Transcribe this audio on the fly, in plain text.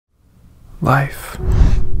life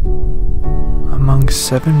among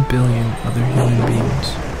 7 billion other human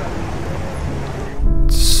beings.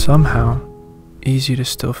 It's somehow easy to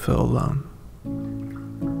still feel alone.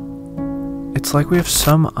 It's like we have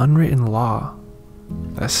some unwritten law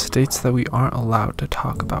that states that we aren't allowed to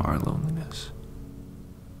talk about our loneliness.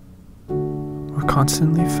 We're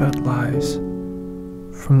constantly fed lies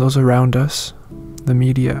from those around us, the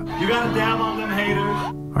media, you gotta damn on them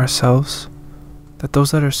haters, ourselves, that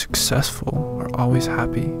those that are successful are always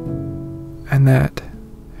happy, and that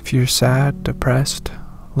if you're sad, depressed,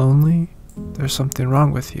 lonely, there's something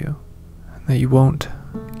wrong with you, and that you won't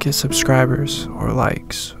get subscribers or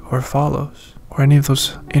likes or follows or any of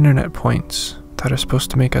those internet points that are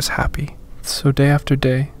supposed to make us happy. So day after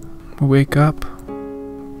day, we wake up,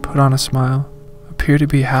 put on a smile, appear to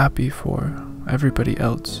be happy for everybody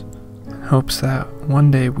else, in hopes that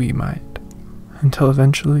one day we might, until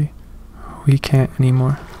eventually we can't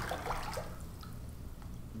anymore.